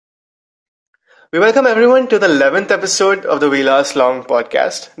We welcome everyone to the 11th episode of the We Last Long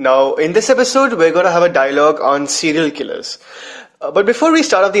podcast. Now, in this episode, we're going to have a dialogue on serial killers. But before we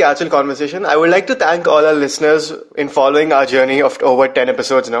start off the actual conversation, I would like to thank all our listeners in following our journey of over 10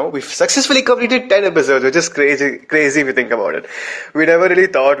 episodes now. We've successfully completed 10 episodes, which is crazy if you think about it. We never really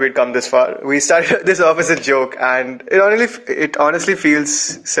thought we'd come this far. We started this off as a joke, and it honestly feels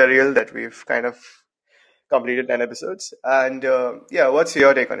surreal that we've kind of completed 10 episodes. And yeah, what's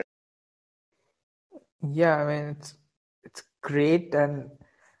your take on it? Yeah, I mean it's great, and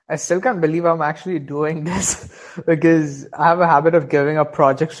I still can't believe I'm actually doing this because I have a habit of giving up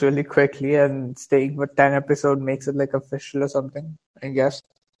projects really quickly, and staying for 10 episode makes it like official or something, I guess.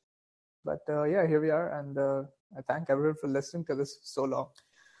 But yeah, here we are, and I thank everyone for listening to this so long.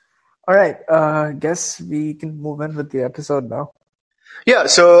 All right, guess we can move in with the episode now. Yeah,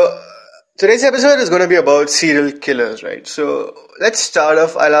 so today's episode is going to be about serial killers, right? So let's start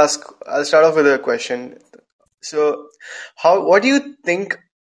off. I'll start off with a question. So, what do you think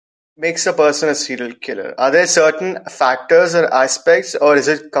makes a person a serial killer? Are there certain factors or aspects, or is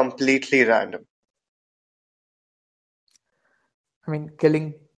it completely random? I mean,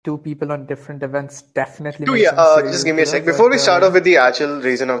 killing two people on different events definitely So makes yeah, them a just serial give me a killer, sec. Before but we start off with the actual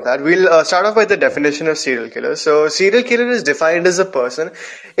reason of that, we'll start off with the definition of serial killer. So serial killer is defined as a person.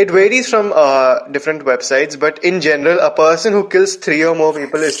 It varies from different websites, but in general, a person who kills three or more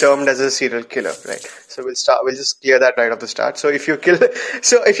people is termed as a serial killer, right? So we'll start. We'll just clear that right off the start. So if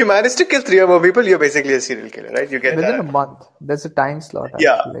you manage to kill three or more people, you're basically a serial killer, right? You get within a that? month, there's a time slot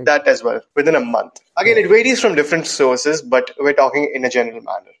Yeah, actually. that as well. Within a month. Again, Yeah. it varies from different sources, but we're talking in a general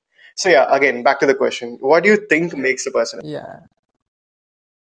manner. So yeah, again, back to the question. What do you think makes a person? Yeah.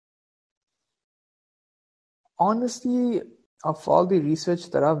 Honestly, of all the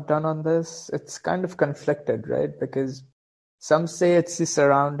research that I've done on this, it's kind of conflicted, right? Because some say it's the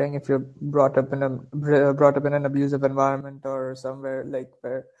surrounding if you're brought up in an abusive environment or somewhere like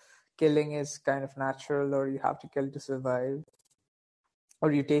where killing is kind of natural or you have to kill to survive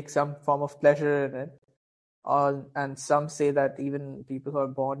or you take some form of pleasure in it. And some say that even people who are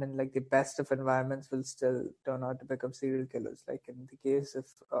born in like the best of environments will still turn out to become serial killers. Like in the case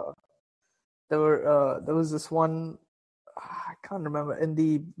of there was this one, I can't remember, in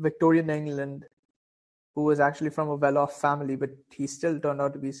the Victorian England, who was actually from a well-off family, but he still turned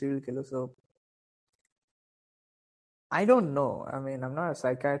out to be a serial killer. So I don't know. I mean, I'm not a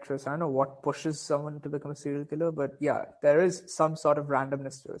psychiatrist. I don't know what pushes someone to become a serial killer, but yeah, there is some sort of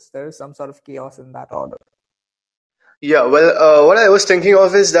randomness to it. There is some sort of chaos in that order. Yeah, well, what I was thinking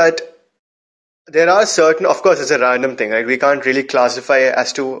of is that there are certain, of course, it's a random thing, right? We can't really classify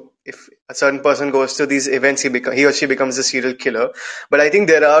as to if a certain person goes to these events, he or she becomes a serial killer. But I think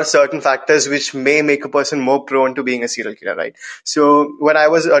there are certain factors which may make a person more prone to being a serial killer, right? So when I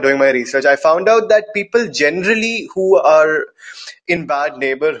was doing my research, I found out that people generally who are in bad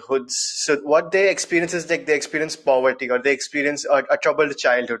neighborhoods, so what they experience is like they experience poverty or they experience a troubled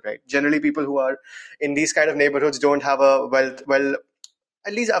childhood, right? Generally, people who are in these kind of neighborhoods don't have a well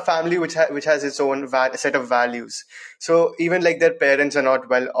at least a family which has its own set of values. So even like their parents are not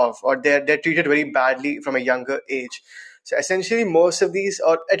well off, or they're treated very badly from a younger age. So essentially, most of these,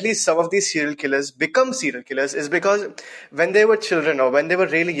 or at least some of these serial killers, become serial killers is because when they were children or when they were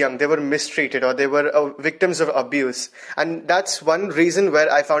really young, they were mistreated or they were victims of abuse, and that's one reason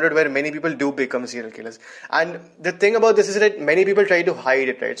where I found out where many people do become serial killers. And the thing about this is that many people try to hide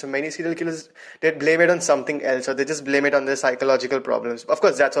it, right? So many serial killers, they blame it on something else, or they just blame it on their psychological problems. Of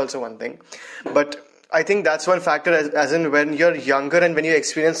course, that's also one thing, but I think that's one factor. As in, when you're younger and when you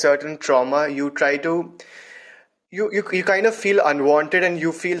experience certain trauma, you try to you kind of feel unwanted and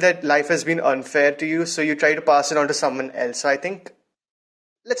you feel that life has been unfair to you, so you try to pass it on to someone else. So I think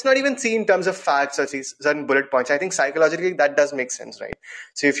let's not even see in terms of facts or these certain bullet points. I think psychologically that does make sense, right?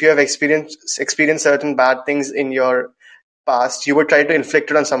 So if you have experienced certain bad things in your past, you would try to inflict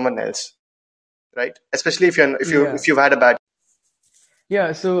it on someone else, right? Especially Yeah. if you've had a bad.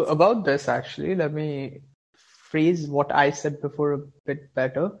 Yeah, so about this actually, let me phrase what I said before a bit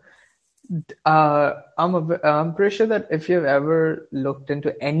better. I'm pretty sure that if you've ever looked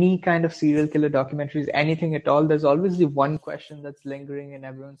into any kind of serial killer documentaries, anything at all, there's always the one question that's lingering in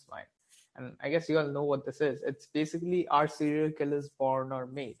everyone's mind. And I guess you all know what this is. It's basically, are serial killers born or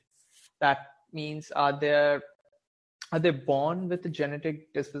made? That means, are they born with a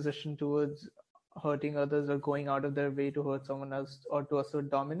genetic disposition towards hurting others or going out of their way to hurt someone else or to assert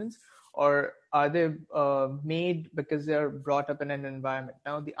dominance, or are they made because they're brought up in an environment?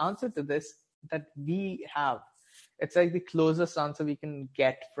 Now the answer to this that we have, it's like the closest answer we can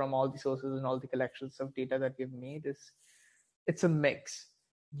get from all the sources and all the collections of data that we've made, is it's a mix.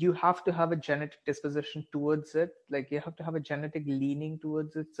 you have to have a genetic disposition towards it. Like you have to have a genetic leaning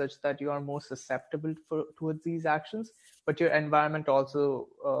towards it, such that you are more susceptible towards these actions. But your environment also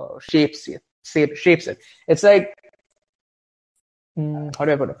shapes it. It's like, how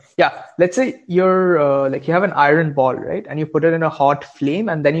do I put it? Yeah, let's say you're like you have an iron ball, right? And you put it in a hot flame,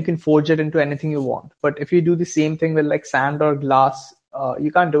 and then you can forge it into anything you want. But if you do the same thing with like sand or glass,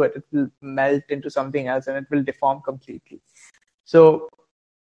 you can't do it. It will melt into something else, and it will deform completely. So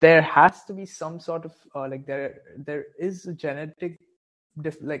there has to be some sort of like there is a genetic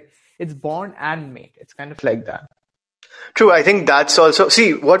like it's born and made. It's kind of like that. True, I think that's also,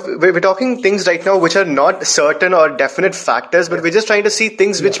 see, what we're talking things right now which are not certain or definite factors, but we're just trying to see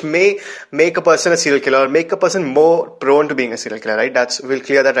things which may make a person a serial killer or make a person more prone to being a serial killer, right? We'll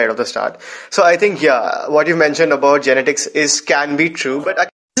clear that right off the start. So I think, yeah, what you mentioned about genetics can be true, but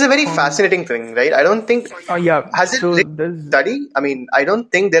it's a very fascinating thing, right? I don't think, Yeah. has it So really there's study? I mean, I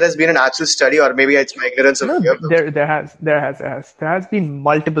don't think there has been an actual study, or maybe it's my ignorance of no fear. there has been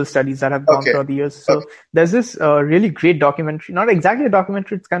multiple studies that have gone Okay. through the years. Okay. So there's this really great documentary, not exactly a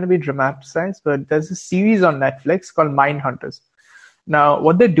documentary, it's kind of be dramatized, but there's a series on Netflix called Mindhunters. Now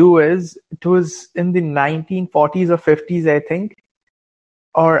what they do is, it was in the 1940s or 50s, I think,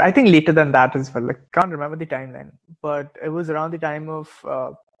 or I think later than that as well. Like, can't remember the timeline, but it was around the time of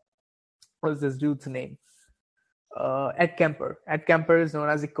what was this dude's name? Ed Kemper. Ed Kemper is known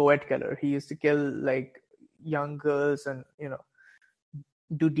as the co-ed killer. He used to kill like young girls and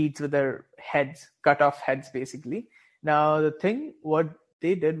do deeds with their heads, cut off heads basically. Now the thing, what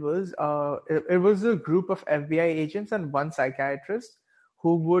they did was, it was a group of FBI agents and one psychiatrist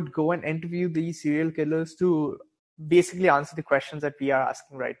who would go and interview these serial killers to basically answer the questions that we are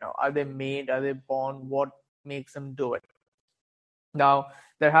asking right now. Are they made? Are they born? What makes them do it? Now,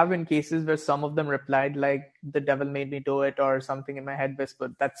 there have been cases where some of them replied like, the devil made me do it, or something in my head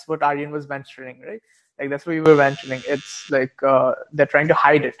whispered. That's what Aryan was mentioning, right? Like, that's what you were mentioning. It's like they're trying to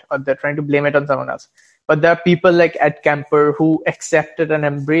hide it, or they're trying to blame it on someone else. But there are people like Ed Kemper who accept it and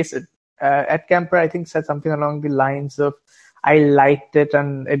embrace it. Ed Kemper, I think, said something along the lines of, I liked it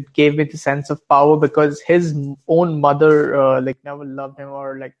and it gave me the sense of power because his own mother like never loved him,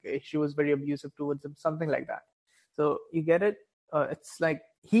 or like she was very abusive towards him, something like that. So you get it. It's like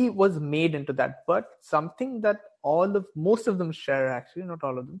he was made into that, but something that most of them share, actually not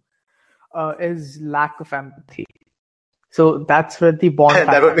all of them, is lack of empathy. So that's where the bond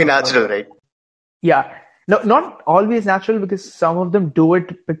That would factor be comes natural, out. right? Yeah, no, not always natural, because some of them do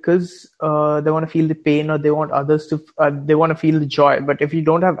it because they want to feel the pain, or they want others to they want to feel the joy. But if you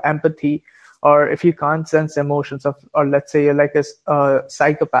don't have empathy, or if you can't sense emotions of, or let's say you're like a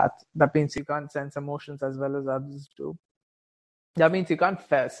psychopath, that means you can't sense emotions as well as others do. That means you can't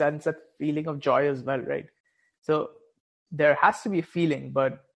sense that feeling of joy as well, right? So there has to be a feeling,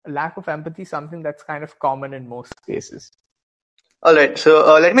 but lack of empathy is something that's kind of common in most cases. All right,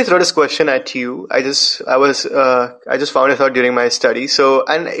 so let me throw this question at you. I just found this out during my study. So,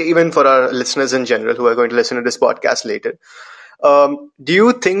 and even for our listeners in general who are going to listen to this podcast later, do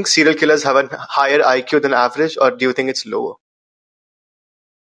you think serial killers have a higher IQ than average, or do you think it's lower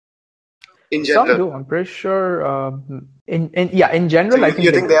in Some general? do. I'm pretty sure. In So general, I you think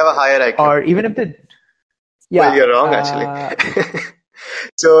they think they do. have a higher IQ? Or even if they, Well, yeah. you're wrong, actually.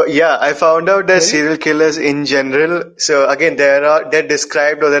 So yeah, I found out that Really? serial killers in general, so again, they're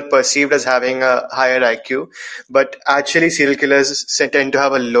described or they're perceived as having a higher IQ, but actually serial killers tend to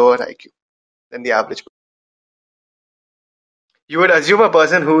have a lower IQ than the average. You would assume a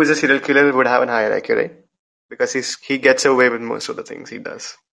person who is a serial killer would have a higher IQ, right? Because he gets away with most of the things he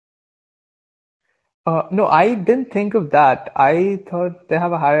does. No, I didn't think of that. I thought they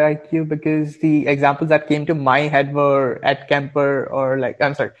have a higher IQ because the examples that came to my head were Ed Kemper, or like,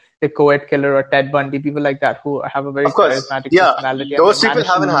 I'm sorry, the co-ed killer, or Ted Bundy, people like that who have a very Of course, charismatic yeah, personality, and they those people manage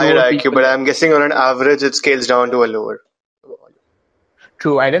to have a higher lure IQ, but people in. I'm guessing on an average it scales down to a lower.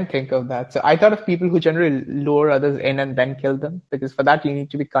 True, I didn't think of that. So I thought of people who generally lure others in and then kill them, because for that you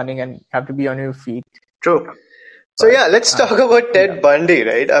need to be cunning and have to be on your feet. True. So But yeah, let's talk about yeah. Ted Bundy,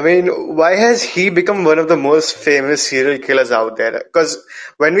 right? I mean, why has he become one of the most famous serial killers out there? Because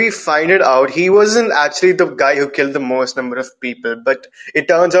when we find it out, he wasn't actually the guy who killed the most number of people. But it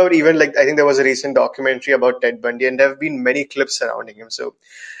turns out, even like I think there was a recent documentary about Ted Bundy, and there have been many clips surrounding him. So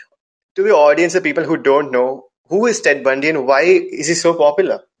to the audience, the people who don't know, who is Ted Bundy and why is he so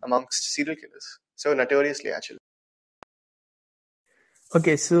popular amongst serial killers? So notoriously, actually.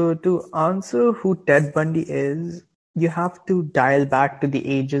 Okay, so to answer who Ted Bundy is, you have to dial back to the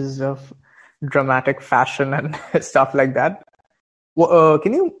ages of dramatic fashion and stuff like that.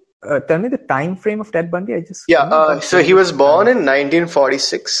 Can you tell me the time frame of Ted Bundy. I just Yeah, couldn't quite so hear he the was born time. in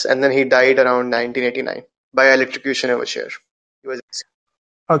 1946 and then he died around 1989 by electrocution of a chair. He was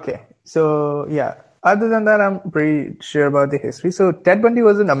Okay, so yeah. Other than that, I'm pretty sure about the history. So Ted Bundy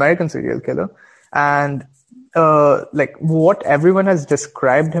was an American serial killer, and like what everyone has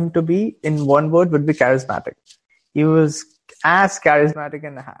described him to be in one word would be charismatic. He was as charismatic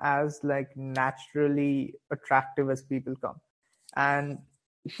and as like naturally attractive as people come, and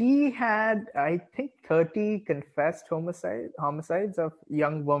he had, I think, 30 confessed homicides of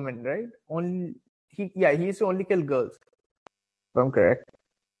young women. Right? Only he used to only kill girls. If I'm correct.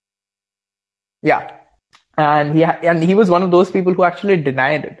 Yeah, and he was one of those people who actually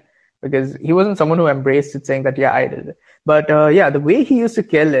denied it because he wasn't someone who embraced it, saying that yeah, I did it. But yeah, the way he used to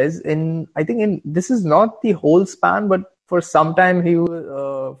kill is in, I think, in this is not the whole span, but for some time he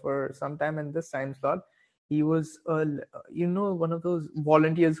was for some time in this time slot he was one of those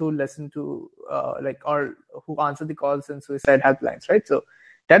volunteers who listen to like or who answer the calls and suicide helplines, right? So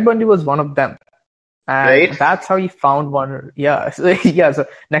Ted Bundy was one of them, and right. that's how he found one. Yeah, so, yeah. So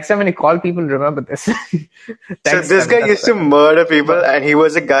next time when you call people, remember this. So Text this them. guy That's used to better. murder people, But and he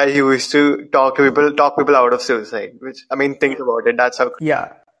was a guy who used to talk people out of suicide. Which I mean, think about it. That's how.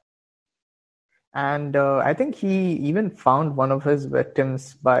 yeah, and I think he even found one of his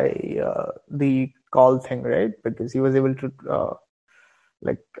victims by the call thing, right? Because he was able to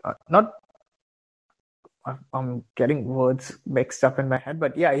like not. I'm getting words mixed up in my head,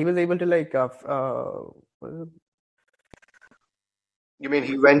 but yeah, he was able to like You mean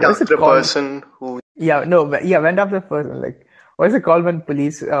he went what is after it a called? person who? Yeah, no, but yeah, went after the person. Like, what is it called when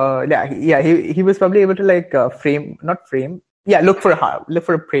police? Yeah, he was probably able to like frame, not frame. Yeah, look for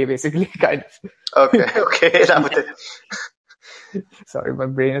a prey, basically, kind of. Okay, okay, that was it. Sorry, my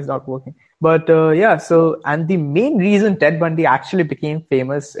brain is not working. But yeah, so and the main reason Ted Bundy actually became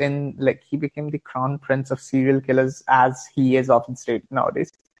famous in like he became the crown prince of serial killers as he is often stated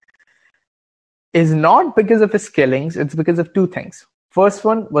nowadays is not because of his killings, it's because of two things. First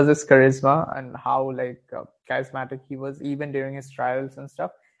one was his charisma and how like charismatic he was even during his trials and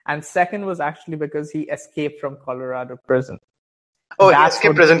stuff. And second was actually because he escaped from Colorado prison. Oh, he That's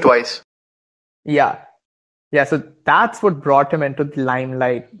escaped what, prison twice. yeah, yeah. So that's what brought him into the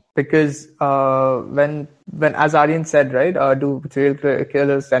limelight because when as Aryan said, right, do serial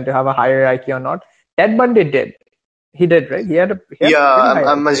killers tend to have a higher IQ or not? Ted Bundy did. He did, right? He had Yeah, pretty high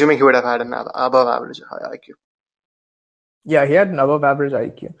I'm IQ. assuming he would have had an above average high IQ. Yeah, he had an above average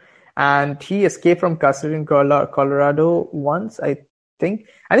IQ. And he escaped from custody in Colorado once, I think.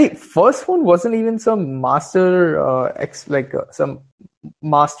 And the first one wasn't even some master, some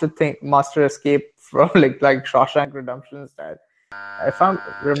master escape from like Shawshank Redemption style. If I'm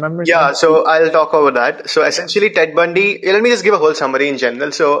remembering Yeah, correctly, so I'll talk about that. So essentially, Ted Bundy, let me just give a whole summary in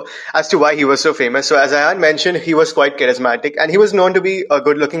general. So, as to why he was so famous. So, as Ayan mentioned, he was quite charismatic and he was known to be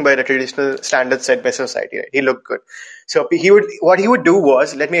good looking by the traditional standards set by society. Right? He looked good. So, what he would do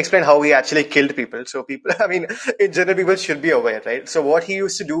was, let me explain how he actually killed people. So, people, I mean, in general, people should be aware, right? So, what he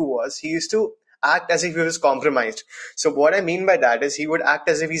used to do was, he used to act as if he was compromised. So what I mean by that is he would act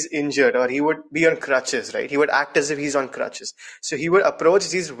as if he's injured or he would be on crutches, right? He would act as if he's on crutches. So he would approach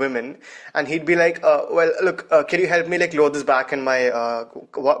these women and he'd be like, well, look, can you help me like load this back in my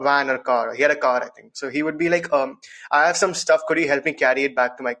van or car? He had a car, I think. So he would be like, I have some stuff. Could you help me carry it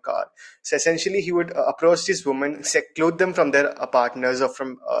back to my car? So essentially he would approach these women, seclude them from their partners or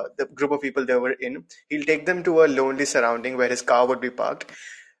from the group of people they were in. He'll take them to a lonely surrounding where his car would be parked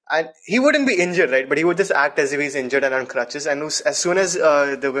and he wouldn't be injured, right? But he would just act as if he's injured and on crutches. And as soon as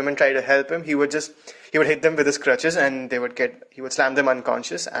the women try to help him, he would hit them with his crutches, and he would slam them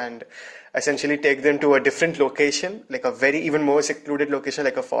unconscious, and essentially take them to a different location, like a very even more secluded location,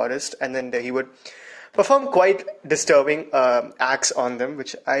 like a forest, and then he would perform quite disturbing acts on them,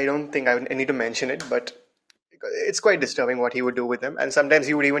 which I don't think I need to mention it, but it's quite disturbing what he would do with them. And sometimes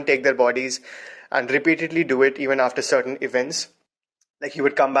he would even take their bodies and repeatedly do it even after certain events, like he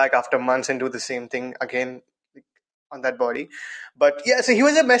would come back after months and do the same thing again on that body. But yeah, so he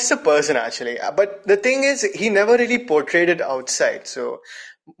was a messed up person actually. But the thing is, he never really portrayed it outside. So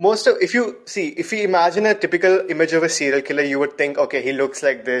if you imagine a typical image of a serial killer, you would think, okay, he looks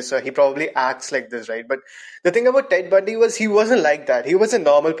like this, or he probably acts like this, right? But the thing about Ted Bundy was he wasn't like that. He was a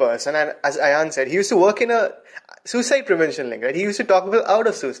normal person, and as Ayan said, he used to work in a suicide prevention link, right? He used to talk people out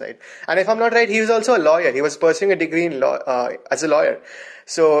of suicide. And if I'm not right, he was also a lawyer. He was pursuing a degree in law as a lawyer.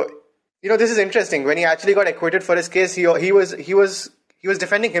 So this is interesting. When he actually got acquitted for his case, he was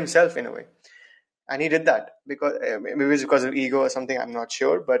defending himself in a way, and he did that because maybe it was because of ego or something. I'm not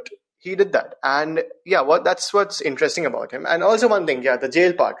sure, but he did that. And yeah, that's what's interesting about him. And also one thing, yeah, the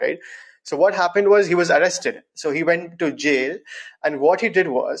jail part, right? So what happened was he was arrested. So he went to jail, and what he did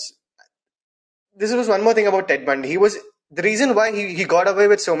was, this was one more thing about Ted Bundy. He was the reason why he got away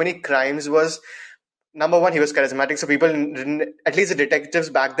with so many crimes was, number one, he was charismatic. So people didn't, at least the detectives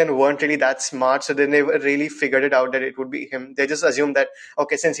back then weren't really that smart. So they never really figured it out that it would be him. They just assumed that,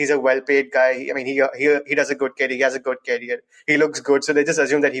 okay, since he's a well-paid guy, he does a good career. He has a good career. He looks good. So they just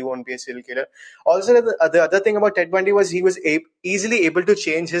assumed that he won't be a serial killer. Also, the other thing about Ted Bundy was he was easily able to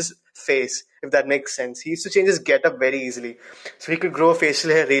change his face, if that makes sense. He used to change his getup very easily. So he could grow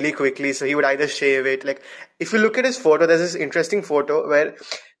facial hair really quickly. So he would either shave it. Like, if you look at his photo, there's this interesting photo where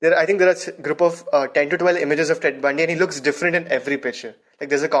I think there are a group of 10 to 12 images of Ted Bundy, and he looks different in every picture. Like,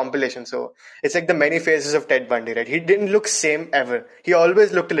 there's a compilation. So it's like the many faces of Ted Bundy, right? He didn't look same ever. He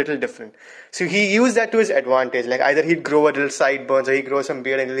always looked a little different. So he used that to his advantage. Like, either he'd grow a little sideburns or he'd grow some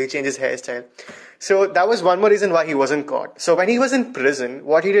beard and he'd change his hairstyle. So that was one more reason why he wasn't caught. So when he was in prison,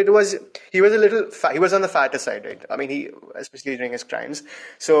 what he did was he was a little he was on the fatter side, right? I mean, he, especially during his crimes.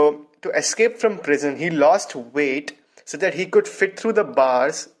 So to escape from prison, he lost weight so that he could fit through the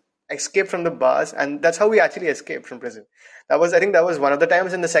bars, escape from the bars, and that's how he actually escaped from prison. I think that was one of the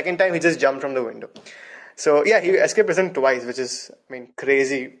times, and the second time he just jumped from the window. So yeah, he escaped prison twice, which is, I mean,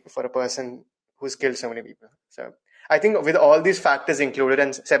 crazy for a person who's killed so many people. So I think with all these factors included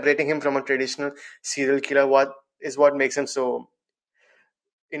and separating him from a traditional serial killer, what makes him so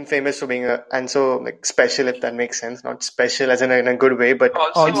infamous for being and so like special, if that makes sense. Not special as in a good way, but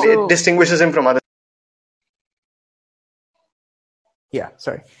Also, it distinguishes him from others. yeah,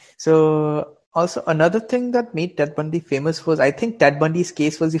 sorry. So also another thing that made Ted Bundy famous was, I think Ted Bundy's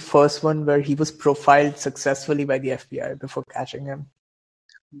case was the first one where he was profiled successfully by the FBI before catching him.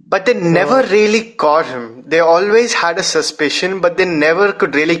 But they never really caught him. They always had a suspicion, but they never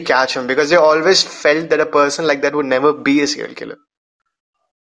could really catch him because they always felt that a person like that would never be a serial killer.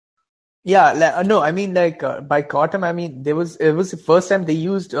 Yeah, no, I mean like by caught him, I mean it was the first time they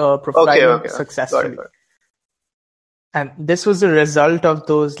used profiling Okay. successfully. Got it. And this was the result of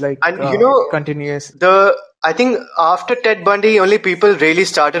those like And continuous. I think after Ted Bundy, only people really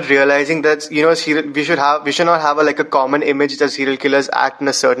started realizing that we should not have a common image that serial killers act in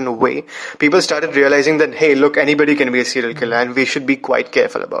a certain way. People started realizing that, hey, look, anybody can be a serial killer, and we should be quite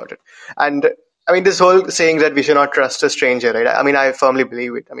careful about it. And I mean, this whole saying that we should not trust a stranger, right? I mean, I firmly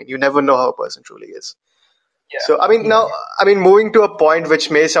believe it. I mean, you never know how a person truly is. So, I mean, now, I mean, moving to a point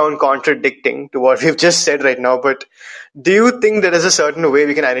which may sound contradicting to what we've just said right now, but do you think there is a certain way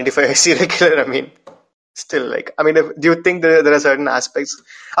we can identify a serial killer? I mean, still, like, I mean, do you think there are certain aspects?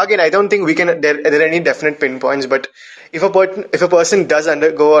 Again, I don't think there are any definite pinpoints, but if a person does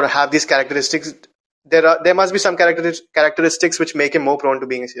undergo or have these characteristics, there must be some characteristics which make him more prone to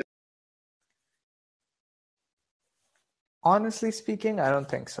being a serial. Honestly speaking, I don't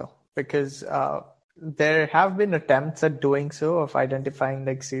think so, because there have been attempts at doing so, of identifying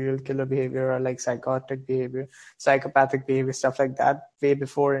like serial killer behavior or like psychotic behavior, psychopathic behavior, stuff like that, way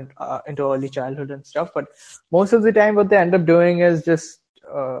before into early childhood and stuff. But most of the time, what they end up doing is just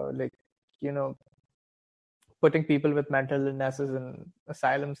like, you know, putting people with mental illnesses in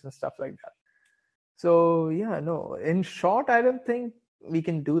asylums and stuff like that. So yeah, no. In short, I don't think we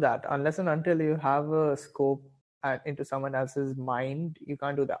can do that unless and until you have a scope into someone else's mind. You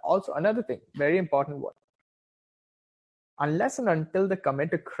can't do that. Also, another thing, very important one. Unless and until they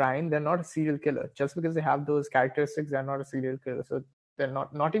commit a crime, they're not a serial killer. Just because they have those characteristics, they're not a serial killer. So they're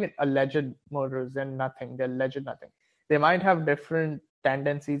not even alleged murderers. They're nothing. They're alleged nothing. They might have different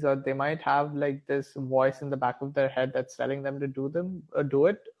tendencies, or they might have like this voice in the back of their head that's telling them to do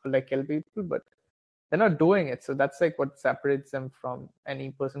it, or like kill people, but they're not doing it. So that's like what separates them from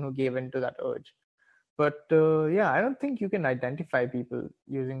any person who gave in to that urge. But yeah, I don't think you can identify people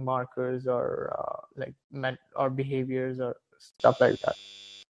using markers or or behaviors or stuff like that.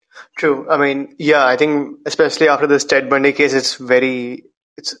 True. I mean, yeah, I think especially after this Ted Bundy case,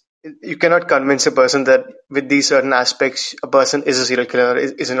 you cannot convince a person that with these certain aspects, a person is a serial killer or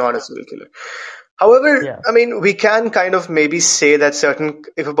is not a serial killer. However, Yeah. I mean, we can kind of maybe say that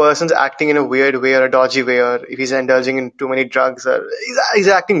if a person's acting in a weird way or a dodgy way, or if he's indulging in too many drugs, or he's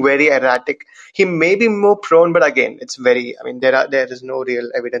acting very erratic, he may be more prone. But again, I mean, there is no real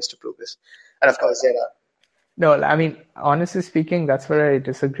evidence to prove this. And of course, there are. No, I mean, honestly speaking, that's where I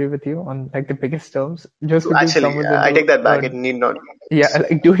disagree with you on like the biggest terms. Just because Actually, someone's I take that back. It need not. yeah,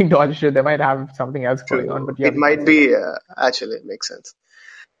 like doing dodgy shit, they might have something else going on. But yeah, It might be actually, it makes sense.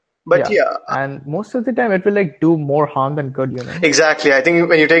 But yeah, and most of the time it will like do more harm than good, you know. Exactly. I think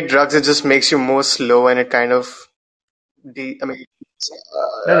when you take drugs, it just makes you more slow, and it kind of,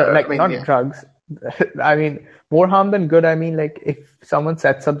 No, I like mean, not yeah. drugs. I mean, more harm than good. I mean, like if someone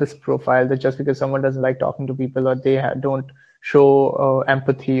sets up this profile that just because someone doesn't like talking to people or they don't show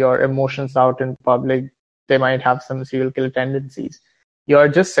empathy or emotions out in public, they might have some serial killer tendencies. You're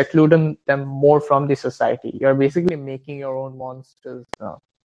just secluding them more from the society. You're basically making your own monsters.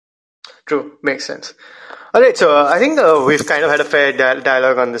 True, makes sense. All right, so I think we've kind of had a fair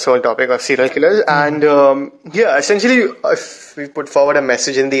dialogue on this whole topic of serial killers, and yeah, essentially, if we put forward a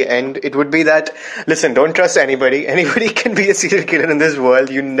message in the end, it would be that listen, don't trust anybody. Anybody can be a serial killer in this world.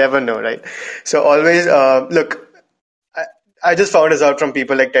 You never know, right? So always look. I, I just found this out from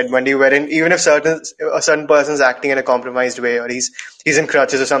people like Ted Bundy, wherein even if a certain person's acting in a compromised way or he's in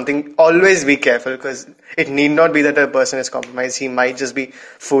crutches or something, always be careful because it need not be that a person is compromised. He might just be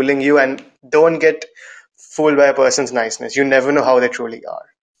fooling you, and don't get fooled by a person's niceness. You never know how they truly are.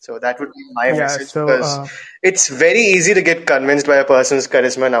 So that would be my Yeah. message So because it's very easy to get convinced by a person's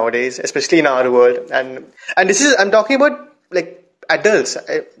charisma nowadays, especially in our world. And this is I'm talking about like adults.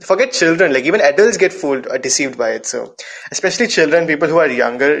 Forget children. Like even adults get fooled or deceived by it. So especially children, people who are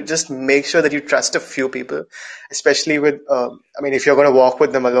younger, just make sure that you trust a few people, especially with. I mean, if you're going to walk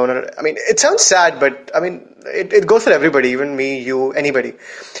with them alone, or I mean, it sounds sad, but I mean, it goes for everybody, even me, you, anybody.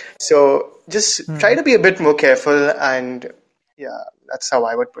 So just try to be a bit more careful and yeah, that's how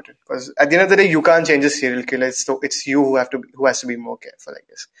I would put it. Because at the end of the day, you can't change a serial killer. It's you who has to be more careful, I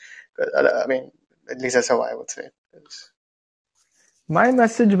guess. 'Cause, I mean, at least that's how I would say. my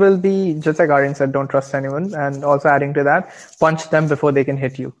message will be just like Aryan said, don't trust anyone, and also adding to that, punch them before they can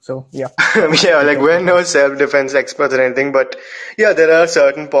hit you. So yeah, Yeah, be like careful, we're no guys. self-defense experts or anything, but yeah, there are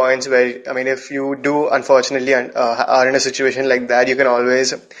certain points where, I mean, if you do unfortunately are in a situation like that, you can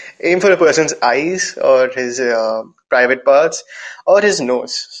always aim for a person's eyes or his private parts or his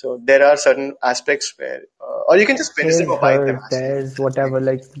nose. So there are certain aspects where, or you can just pinch them His, or bite them her, as well. theirs, whatever.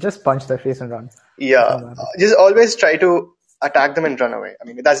 Like just punch their face and run. That's Yeah, all that is. just always try to attack them and run away. I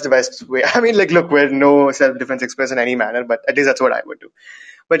mean, that's the best way. I mean, like, look, we're no self-defense experts in any manner, but at least that's what I would do.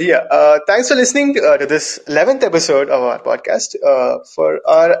 But yeah, thanks for listening to this 11th episode of our podcast. For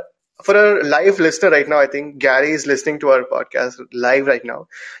our live listener right now, I think Gary is listening to our podcast live right now.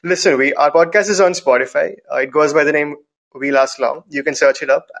 Listen, our podcast is on Spotify. It goes by the name We Last Long. You can search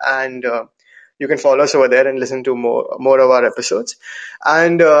it up and you can follow us over there and listen to more of our episodes.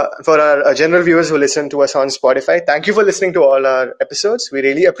 And for our general viewers who listen to us on Spotify, thank you for listening to all our episodes. We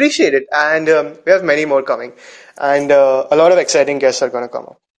really appreciate it, and we have many more coming, and a lot of exciting guests are going to come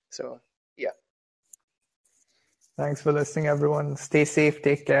up. So yeah, Thanks for listening, everyone. Stay safe,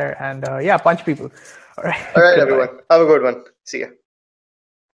 take care, and yeah, punch people. All right, all right, goodbye. everyone, have a good one. See ya.